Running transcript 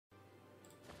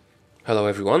Hello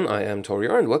everyone, I am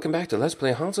Taureor and welcome back to Let's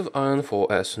Play Hearts of Iron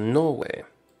 4S Norway.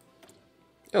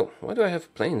 Oh, why do I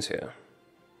have planes here?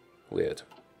 Weird.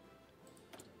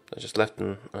 I just left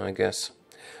them, I guess.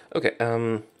 Okay,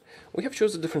 we have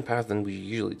chosen a different path than we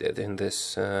usually did in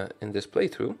this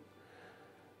playthrough.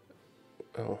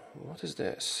 Oh, what is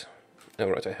this? Oh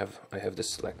right, I have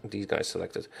these guys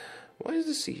selected. Why is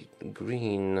the sea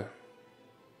green?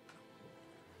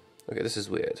 Okay, this is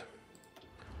weird.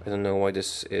 I don't know why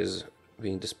this is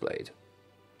being displayed.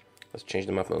 Let's change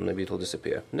the map mode, maybe it will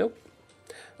disappear. Nope.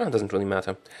 Well, it doesn't really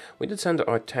matter. We did send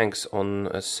our tanks on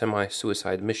a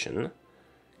semi-suicide mission.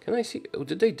 Can I see... Oh,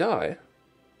 did they die?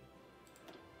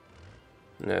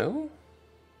 No?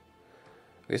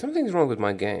 Okay, something's wrong with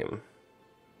my game.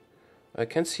 I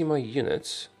can't see my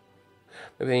units.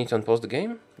 Maybe I need to unpause the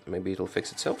game? Maybe it'll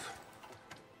fix itself?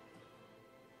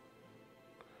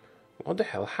 What the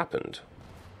hell happened?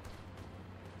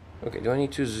 Okay, do I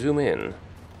need to zoom in?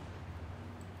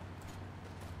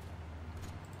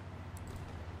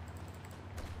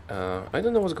 I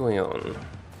don't know what's going on.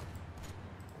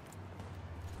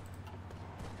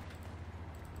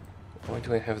 Why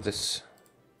do I have this?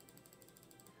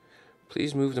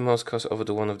 Please move the mouse cursor over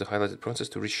to one of the highlighted provinces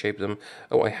to reshape them.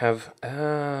 Oh, I have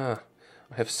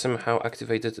somehow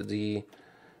activated the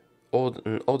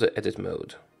order edit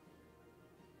mode.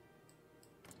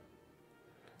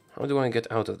 How do I get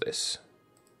out of this?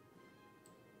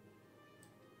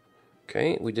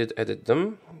 Okay, we did edit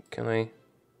them. Can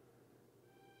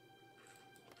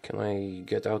I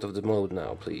get out of the mode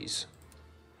now, please?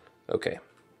 Okay.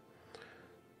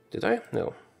 Did I?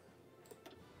 No.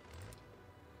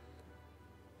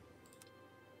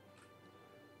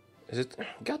 Is it?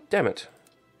 God damn it.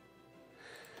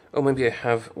 Oh, maybe I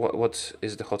have... What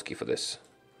is the hotkey for this?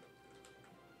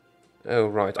 Oh,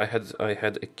 right. I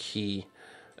had a key...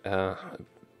 a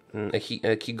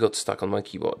key got stuck on my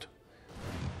keyboard.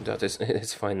 That is,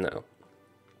 it's fine now.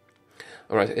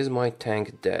 Alright, is my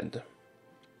tank dead?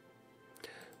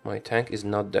 My tank is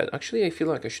not dead. Actually, I feel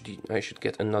like I should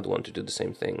get another one to do the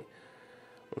same thing.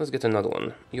 Let's get another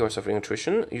one. You are suffering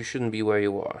attrition. You shouldn't be where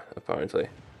you are, apparently.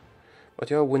 But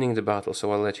you are winning the battle,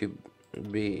 so I'll let you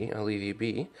be. I'll leave you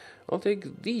be. I'll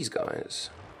take these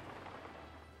guys.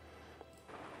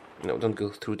 No, don't go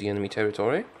through the enemy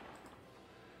territory.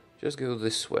 Just go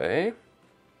this way,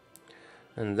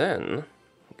 and then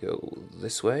go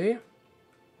this way.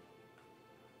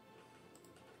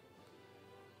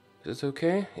 Is it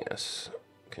okay? Yes.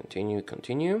 Continue,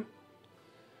 continue.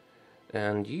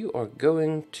 And you are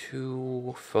going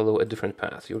to follow a different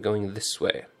path. You're going this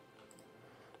way.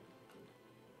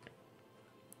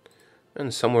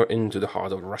 And somewhere into the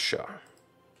heart of Russia.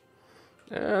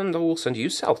 And I will send you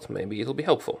south, maybe it'll be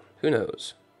helpful. Who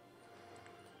knows?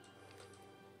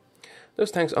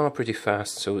 Those tanks are pretty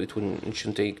fast, so it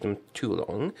shouldn't take them too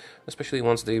long, especially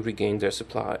once they regain their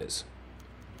supplies.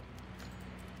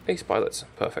 Ace pilots,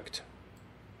 perfect.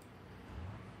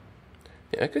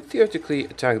 Yeah, I could theoretically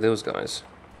attack those guys.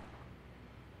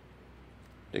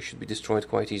 They should be destroyed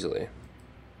quite easily.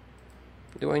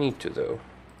 Do I need to, though?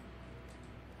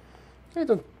 I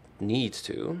don't need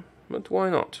to, but why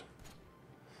not?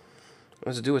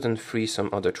 Let's do it and free some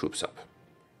other troops up.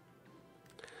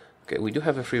 Okay, we do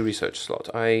have a free research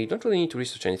slot. I don't really need to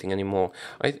research anything anymore.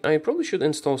 I probably should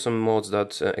install some mods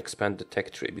that expand the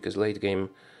tech tree, because late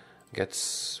game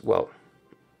gets, well,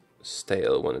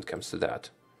 stale when it comes to that.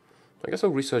 I guess I'll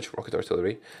research rocket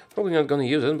artillery. Probably not gonna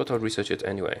use it, but I'll research it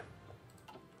anyway.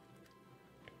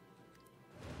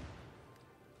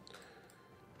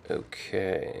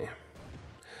 Okay.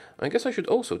 I guess I should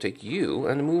also take you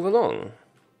and move along,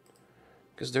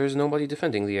 because there is nobody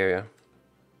defending the area.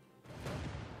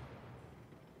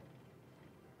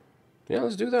 Yeah,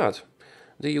 let's do that.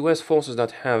 The US forces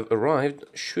that have arrived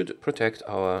should protect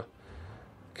our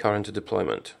current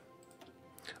deployment,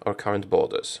 our current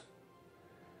borders.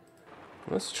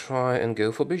 Let's try and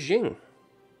go for Beijing.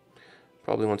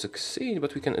 Probably won't succeed,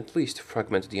 but we can at least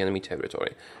fragment the enemy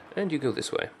territory. And you go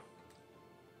this way.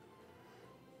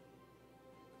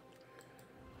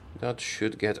 That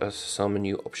should get us some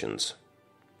new options.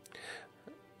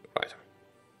 Right.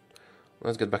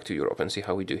 Let's get back to Europe and see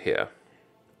how we do here.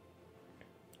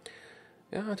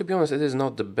 Yeah, to be honest, it is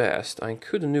not the best. I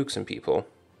could nuke some people.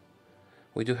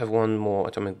 We do have one more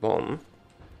atomic bomb.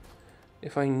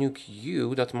 If I nuke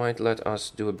you, that might let us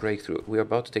do a breakthrough. We are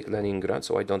about to take Leningrad,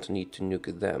 so I don't need to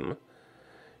nuke them.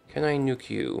 Can I nuke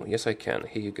you? Yes, I can.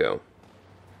 Here you go.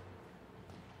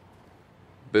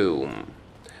 Boom.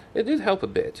 It did help a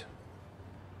bit.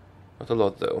 Not a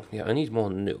lot, though. Yeah, I need more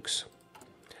nukes.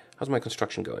 How's my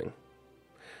construction going?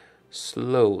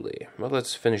 Slowly. Well,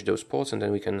 let's finish those ports, and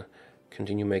then we can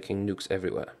continue making nukes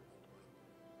everywhere.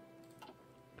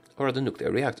 Or other nuclear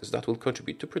reactors that will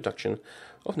contribute to production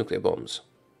of nuclear bombs.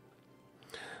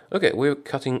 Okay, we're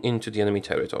cutting into the enemy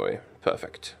territory.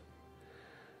 Perfect.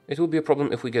 It will be a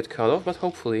problem if we get cut off, but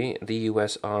hopefully the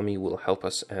US army will help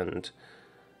us and,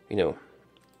 you know,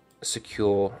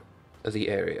 secure the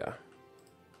area.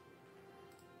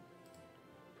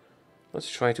 Let's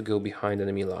try to go behind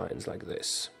enemy lines like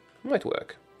this. Might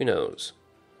work, who knows.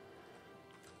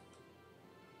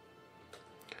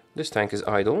 This tank is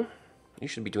idle. You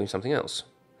should be doing something else.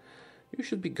 You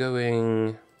should be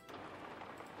going...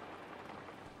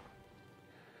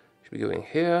 Should be going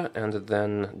here and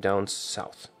then down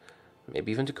south.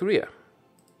 Maybe even to Korea.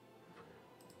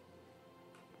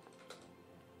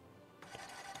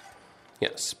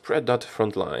 Yeah, spread that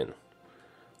front line.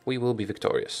 We will be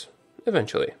victorious.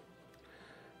 Eventually.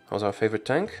 How's our favorite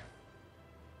tank?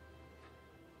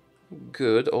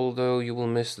 Good, although you will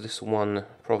miss this one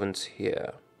province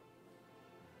here.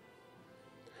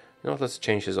 You know what, let's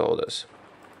change his orders.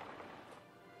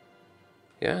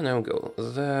 Yeah, now go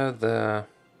there, there.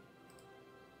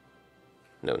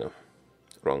 No,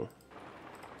 wrong.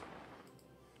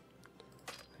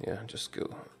 Yeah, just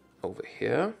go over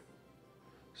here.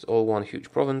 It's all one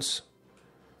huge province.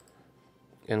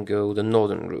 And go the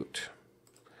northern route.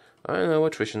 I know,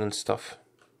 attrition and stuff.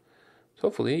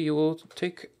 Hopefully you will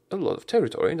take a lot of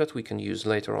territory that we can use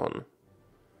later on.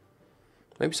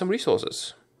 Maybe some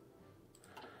resources.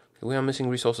 We are missing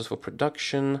resources for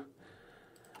production.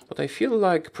 But I feel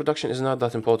like production is not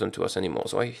that important to us anymore.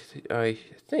 So I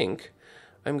think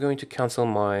I'm going to cancel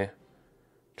my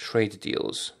trade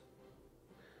deals.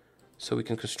 So we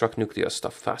can construct nuclear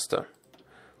stuff faster.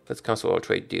 Let's cancel our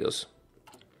trade deals.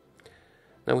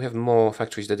 Now we have more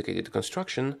factories dedicated to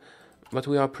construction, but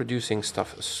we are producing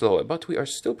stuff slower. But we are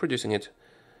still producing it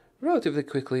relatively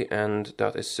quickly, and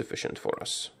that is sufficient for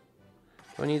us.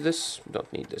 Do I need this?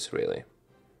 Don't need this, really.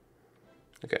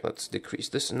 Okay, let's decrease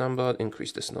this number,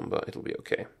 increase this number, it'll be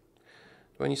okay.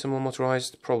 Do I need some more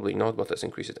motorized? Probably not, but let's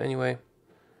increase it anyway.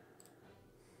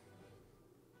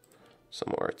 Some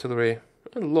more artillery,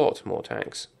 a lot more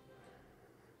tanks.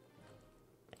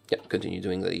 Yeah, continue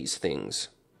doing these things.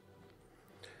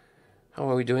 How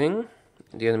are we doing?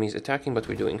 The enemy is attacking, but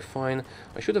we're doing fine.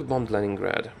 I should have bombed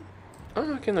Leningrad.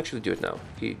 Ah, I can actually do it now.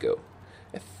 Here you go.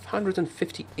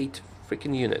 158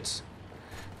 freaking units.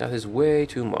 That is way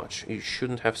too much. You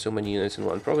shouldn't have so many units in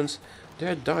one province.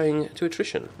 They're dying to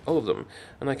attrition, all of them.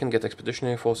 And I can get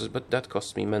expeditionary forces, but that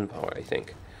costs me manpower, I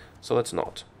think. So let's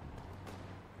not.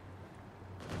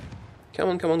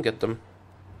 Come on, get them.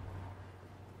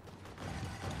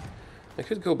 I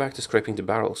could go back to scraping the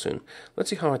barrel soon. Let's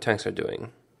see how our tanks are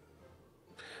doing.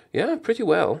 Yeah, pretty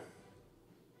well.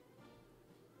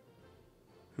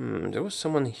 There was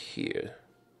someone here.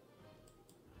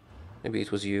 Maybe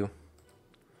it was you.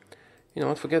 You know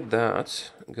what, forget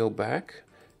that. Go back,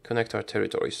 connect our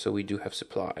territories so we do have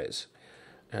supplies.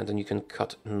 And then you can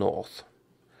cut north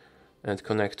and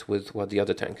connect with what the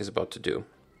other tank is about to do.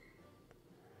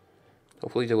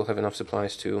 Hopefully they will have enough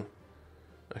supplies to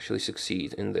actually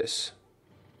succeed in this.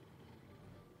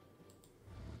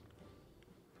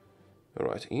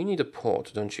 Alright, you need a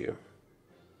port, don't you?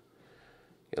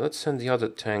 Yeah, let's send the other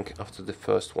tank after the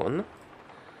first one.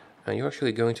 And you're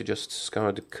actually going to just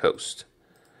scour the coast.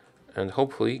 And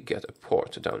hopefully get a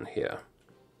port down here.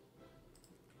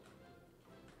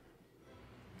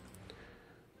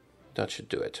 That should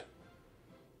do it.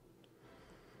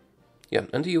 Yeah,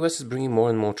 and the US is bringing more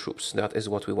and more troops. That is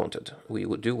what we wanted. We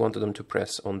do want them to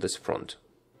press on this front.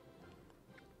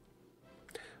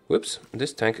 Whoops,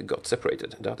 this tank got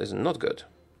separated. That is not good.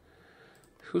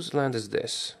 Whose land is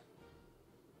this?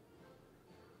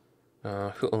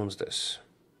 Who owns this?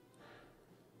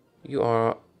 You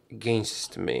are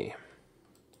against me.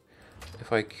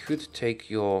 If I could take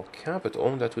your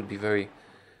capital, that would be very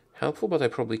helpful, but I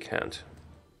probably can't.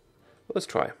 Let's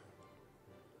try.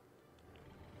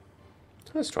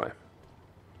 Let's try.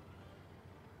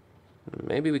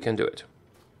 Maybe we can do it.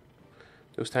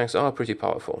 Those tanks are pretty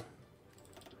powerful.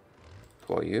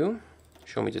 Who are you?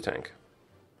 Show me the tank.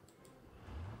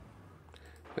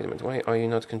 Wait a minute, why are you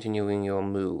not continuing your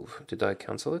move? Did I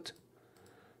cancel it?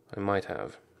 I might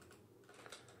have.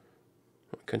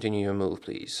 Continue your move,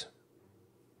 please.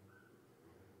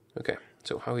 Okay,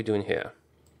 so how are we doing here?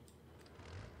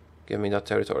 Give me that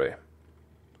territory.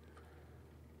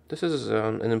 This is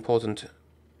an important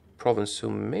province, so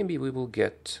maybe we will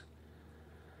get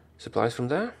supplies from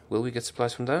there? Will we get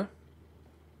supplies from there?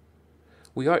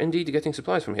 We are indeed getting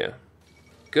supplies from here.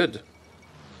 Good.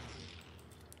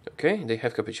 Okay, they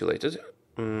have capitulated.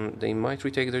 they might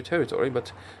retake their territory,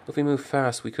 but if we move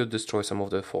fast, we could destroy some of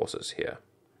their forces here.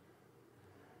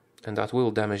 And that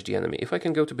will damage the enemy. If I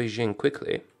can go to Beijing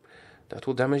quickly, that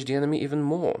will damage the enemy even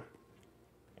more.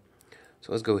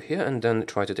 So let's go here and then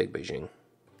try to take Beijing.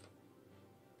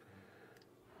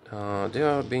 They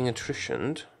are being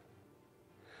attritioned.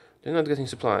 They're not getting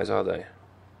supplies, are they?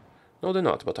 No, they're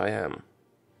not, but I am.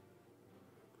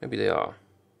 Maybe they are.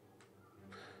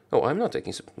 Oh, I'm not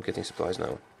getting supplies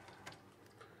now.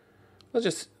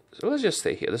 Let's just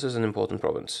stay here. This is an important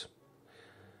province.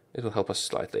 It will help us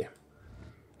slightly.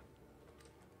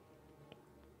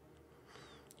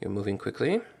 You're moving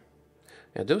quickly.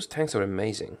 Yeah, those tanks are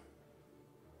amazing.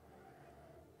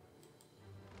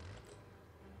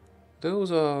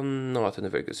 Those are not in a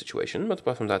very good situation, but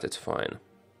apart from that, it's fine.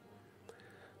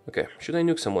 Okay, should I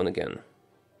nuke someone again?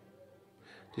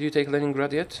 Did you take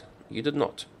Leningrad yet? You did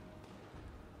not.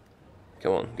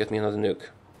 Come on, get me another nuke.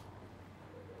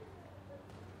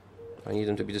 I need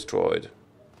them to be destroyed.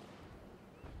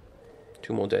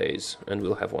 2 more days, and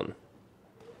we'll have one.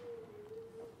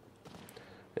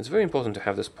 It's very important to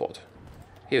have this pot.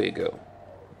 Here we go.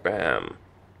 Bam.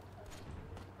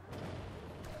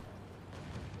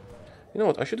 You know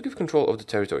what, I should give control of the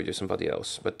territory to somebody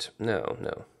else, but no.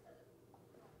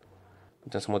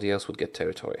 Then somebody else would get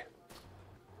territory.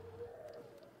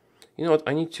 You know what,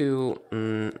 I need to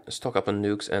stock up on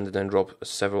nukes and then drop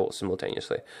several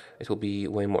simultaneously. It will be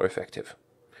way more effective.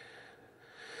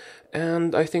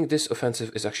 And I think this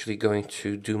offensive is actually going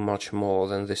to do much more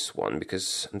than this one,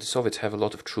 because the Soviets have a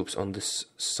lot of troops on this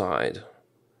side.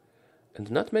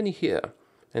 And not many here.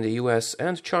 And the US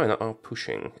and China are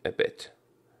pushing a bit.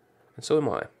 And so am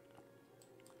I.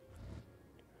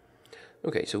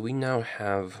 Okay, so we now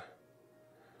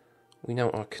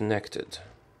are connected.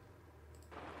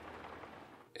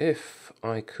 If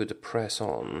I could press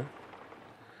on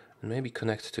and maybe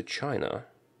connect to China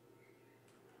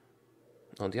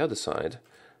on the other side,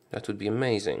 that would be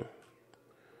amazing.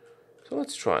 So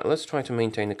let's try to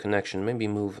maintain a connection, maybe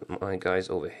move my guys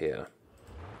over here.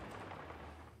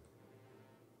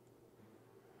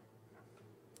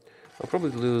 I'll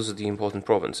probably lose the important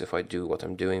province if I do what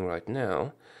I'm doing right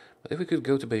now, but if we could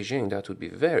go to Beijing, that would be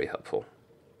very helpful.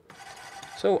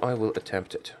 So I will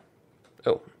attempt it.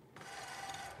 Oh,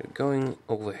 you're going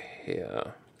over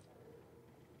here.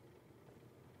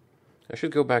 I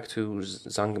should go back to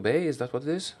Zhangbei, is that what it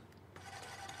is?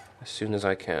 As soon as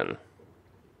I can.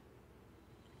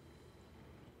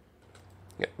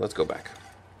 Yeah, let's go back.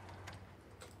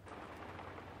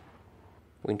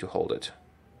 We need to hold it.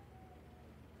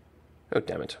 Oh,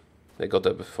 damn it. They got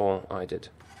there before I did.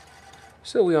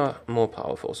 Still, we are more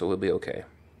powerful, so we'll be okay.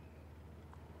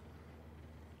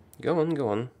 Go on, go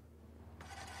on.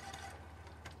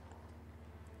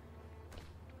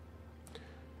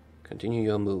 Continue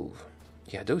your move.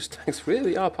 Yeah, those tanks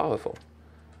really are powerful.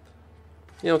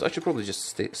 You know what, I should probably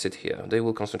just sit here. They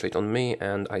will concentrate on me,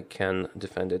 and I can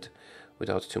defend it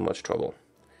without too much trouble.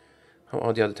 How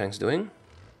are the other tanks doing?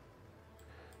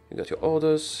 You got your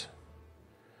orders.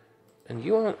 And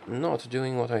you are not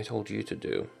doing what I told you to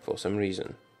do, for some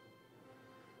reason.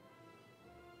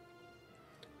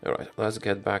 Alright, let's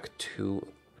get back to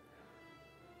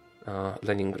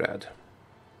Leningrad.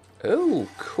 Oh,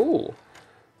 cool!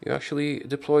 You actually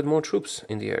deployed more troops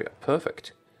in the area.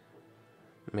 Perfect.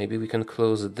 Maybe we can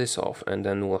close this off, and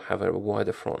then we'll have a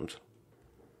wider front.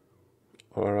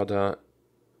 Or rather,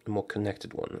 a more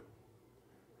connected one.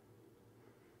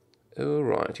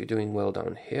 Alright, you're doing well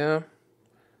down here.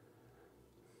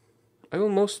 I will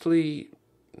mostly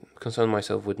concern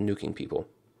myself with nuking people.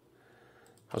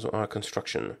 How's our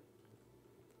construction?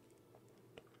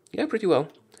 Yeah, pretty well.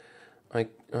 I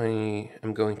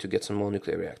am going to get some more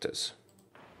nuclear reactors.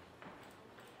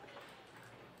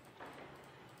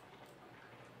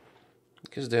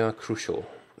 Because they are crucial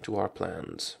to our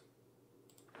plans.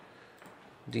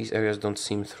 These areas don't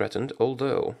seem threatened,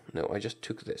 although... No, I just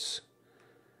took this.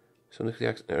 So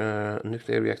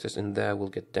nuclear reactors in there will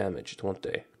get damaged, won't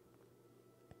they?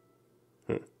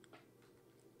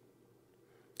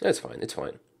 It's fine, it's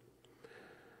fine.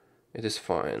 It is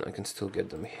fine, I can still get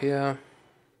them here.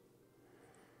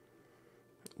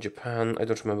 Japan, I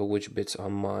don't remember which bits are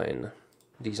mine.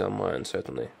 These are mine,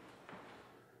 certainly.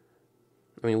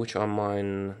 I mean, which are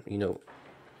mine, you know,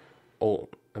 all,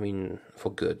 I mean,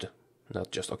 for good, not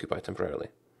just occupied temporarily.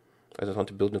 I don't want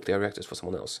to build nuclear reactors for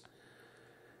someone else.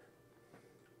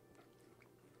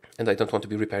 And I don't want to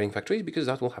be repairing factories, because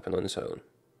that will happen on its own.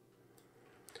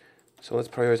 So let's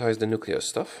prioritize the nuclear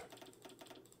stuff.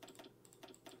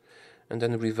 And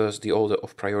then reverse the order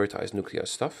of prioritized nuclear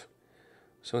stuff,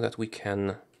 so that we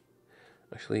can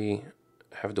actually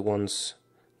have the ones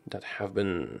that have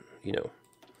been, you know,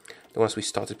 the ones we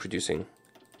started producing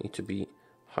need to be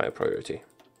higher priority.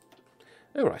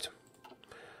 Alright.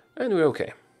 And we're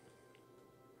okay.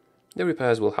 The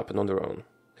repairs will happen on their own.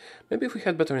 Maybe if we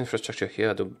had better infrastructure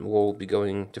here, the war would be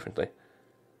going differently.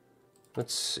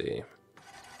 Let's see.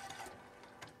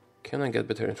 Can I get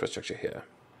better infrastructure here?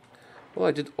 Well,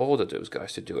 I did order those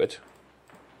guys to do it.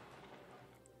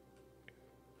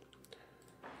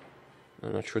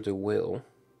 I'm not sure they will.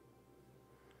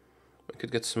 I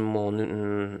could get some more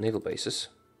naval bases.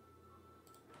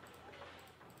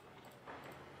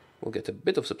 We'll get a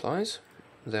bit of supplies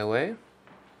their way.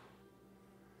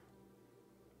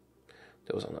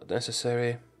 Those are not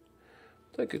necessary.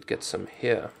 I could get some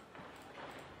here.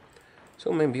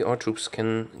 So maybe our troops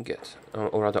can get,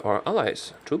 or rather our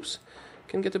allies' troops,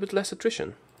 can get a bit less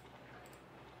attrition.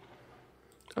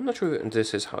 I'm not sure if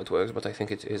this is how it works, but I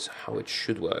think it is how it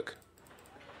should work.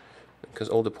 Because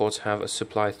all the ports have a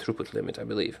supply throughput limit, I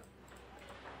believe.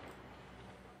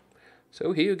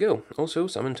 So here you go, also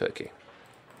some in Turkey.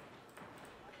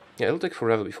 Yeah, it'll take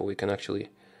forever before we can actually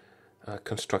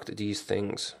construct these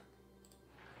things.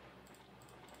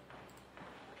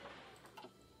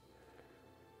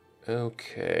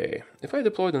 Okay, if I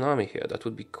deployed an army here, that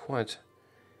would be quite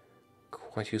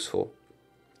useful.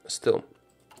 Still,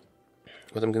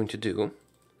 what I'm going to do,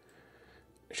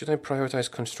 should I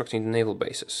prioritize constructing the naval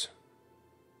bases?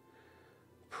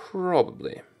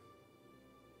 Probably.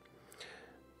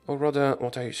 Or rather,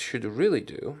 what I should really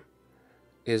do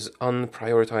is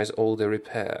unprioritize all the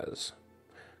repairs.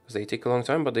 Because they take a long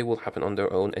time, but they will happen on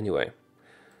their own anyway.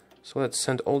 So let's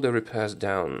send all the repairs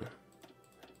down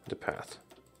the path.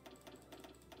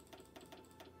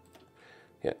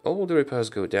 Yeah, all the repairs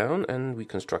go down, and we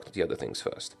construct the other things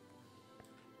first.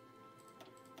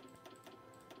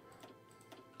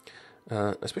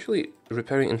 Especially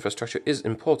repairing infrastructure is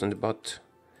important, but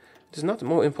it is not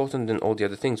more important than all the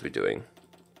other things we're doing.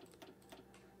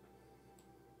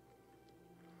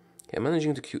 Yeah,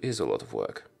 managing the queue is a lot of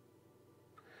work.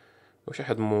 I wish I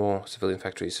had more civilian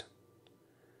factories.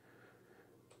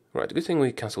 Right, good thing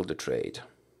we cancelled the trade.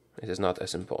 It is not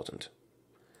as important.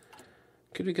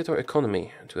 Could we get our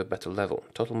economy to a better level?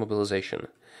 Total mobilization.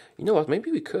 You know what,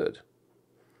 maybe we could.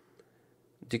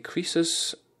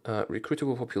 Decreases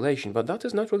recruitable population, but that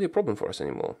is not really a problem for us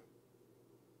anymore.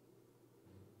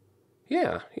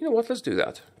 Yeah, you know what, let's do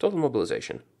that. Total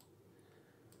mobilization.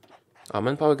 Our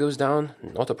manpower goes down,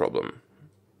 not a problem.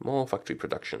 More factory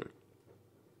production.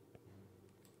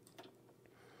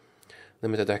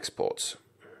 Limited exports.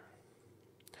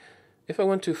 If I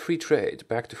went to free trade,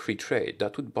 back to free trade,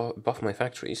 that would buff my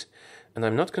factories. And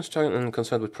I'm not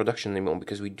concerned with production anymore,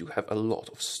 because we do have a lot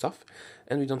of stuff,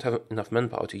 and we don't have enough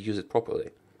manpower to use it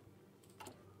properly.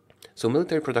 So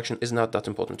military production is not that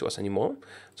important to us anymore.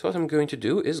 So what I'm going to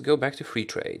do is go back to free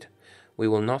trade. We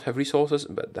will not have resources,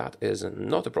 but that is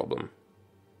not a problem.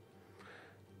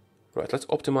 Right, let's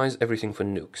optimize everything for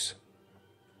nukes.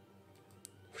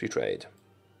 Free trade.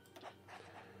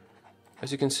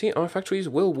 As you can see, our factories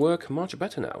will work much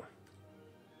better now.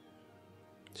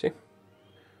 See?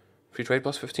 Free trade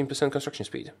plus 15% construction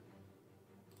speed.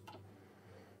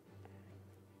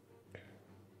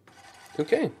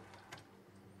 Okay.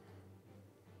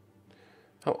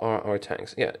 How are our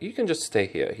tanks? Yeah, you can just stay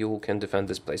here. You can defend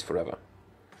this place forever.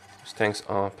 These tanks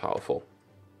are powerful.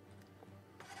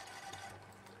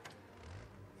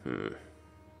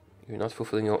 You're not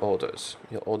fulfilling your orders.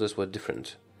 Your orders were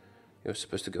different. You're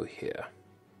supposed to go here.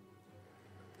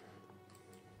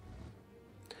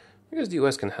 I guess the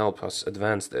US can help us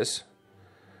advance this.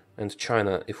 And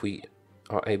China, if we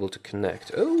are able to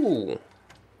connect. Oh!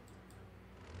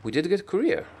 We did get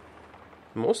Korea.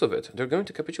 Most of it. They're going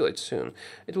to capitulate soon.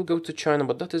 It will go to China,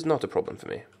 but that is not a problem for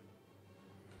me.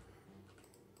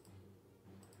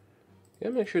 Yeah,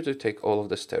 make sure to take all of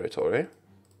this territory.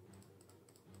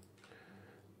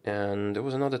 And there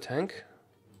was another tank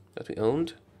that we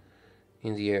owned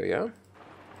in the area.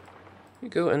 We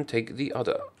go and take the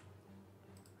other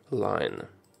line.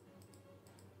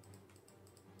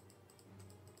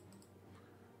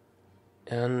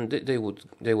 And they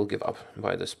will give up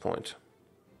by this point.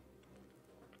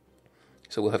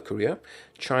 So we'll have Korea.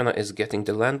 China is getting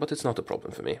the land, but it's not a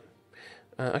problem for me.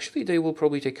 Actually, they will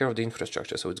probably take care of the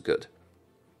infrastructure, so it's good.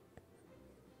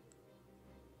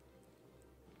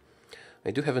 I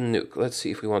do have a nuke. Let's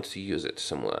see if we want to use it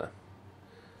somewhere.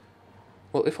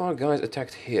 Well, if our guys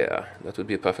attacked here, that would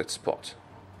be a perfect spot.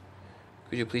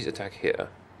 Could you please attack here?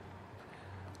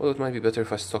 Well, it might be better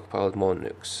if I stockpiled more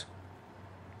nukes.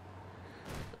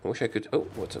 I wish I could... Oh,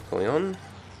 what's going on?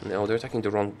 No, they're attacking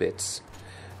the wrong bits.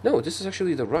 No, this is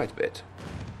actually the right bit.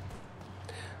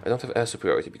 I don't have air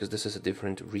superiority because this is a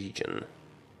different region.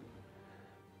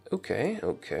 Okay,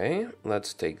 okay,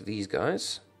 let's take these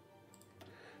guys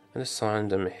and assign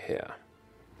them here.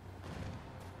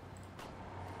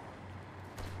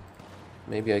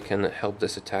 Maybe I can help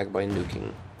this attack by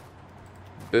nuking.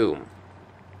 Boom.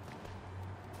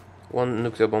 One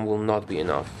nuclear bomb will not be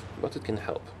enough, but it can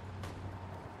help.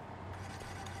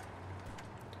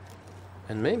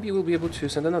 And maybe we'll be able to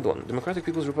send another one. Democratic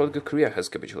People's Republic of Korea has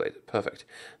capitulated. Perfect.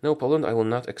 No, Poland, I will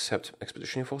not accept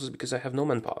expeditionary forces because I have no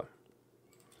manpower.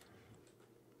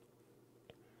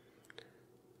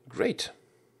 Great.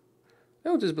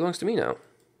 Oh, this belongs to me now.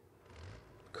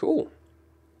 Cool.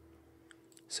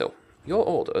 So, your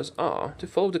orders are to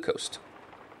follow the coast.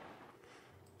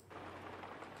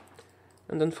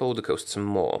 And then follow the coast some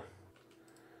more.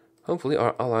 Hopefully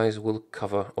our allies will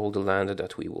cover all the land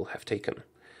that we will have taken.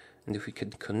 And if we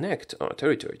can connect our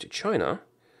territory to China,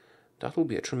 that will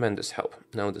be a tremendous help.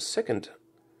 Now the second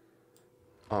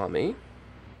army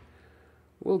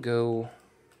will go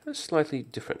a slightly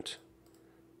different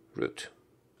route.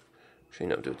 Actually,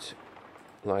 no, do it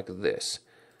like this.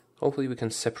 Hopefully we can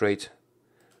separate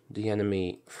the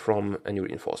enemy from any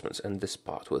reinforcements, and this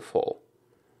part will fall.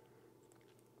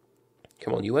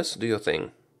 Come on, US, do your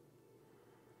thing.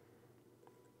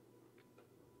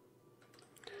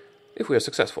 If we are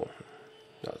successful,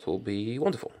 that will be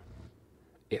wonderful.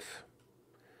 If.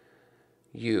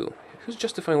 You. Who's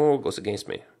justifying war goes against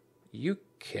me?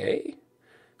 UK?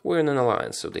 We're in an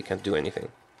alliance, so they can't do anything.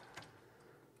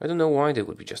 I don't know why they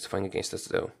would be justifying against us,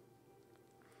 though.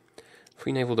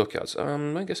 Free naval dockyards.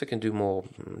 I guess I can do more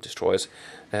destroyers.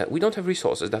 We don't have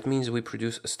resources. That means we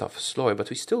produce stuff slower, but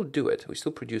we still do it. We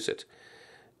still produce it.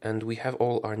 And we have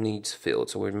all our needs filled,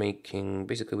 so we're making...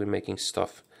 Basically, we're making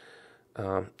stuff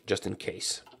just in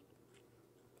case.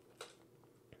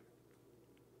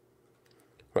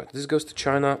 Right, this goes to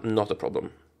China, not a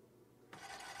problem.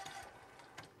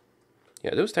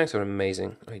 Yeah, those tanks are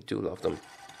amazing. I do love them.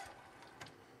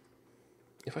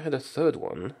 If I had a third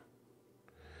one...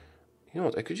 You know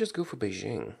what, I could just go for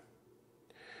Beijing.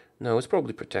 No, it's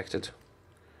probably protected.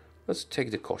 Let's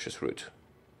take the cautious route.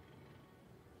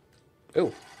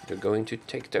 Oh, they're going to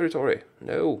take territory.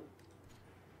 No.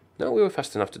 No, we were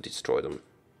fast enough to destroy them.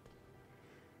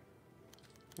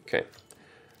 Okay.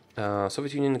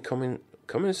 Soviet Union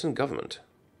communism government.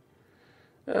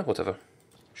 Whatever.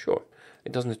 Sure.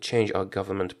 It doesn't change our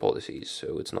government policies,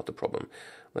 so it's not a problem.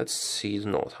 Let's see the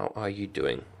North. How are you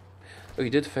doing? Oh, you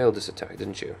did fail this attack,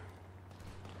 didn't you?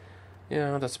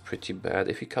 Yeah, that's pretty bad.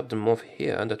 If you cut them off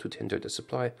here, that would hinder the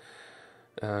supply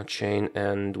chain,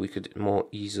 and we could more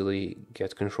easily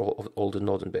get control of all the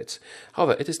northern bits.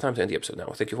 However, it is time to end the episode now.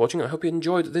 Thank you for watching. I hope you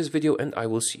enjoyed this video, and I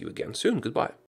will see you again soon. Goodbye.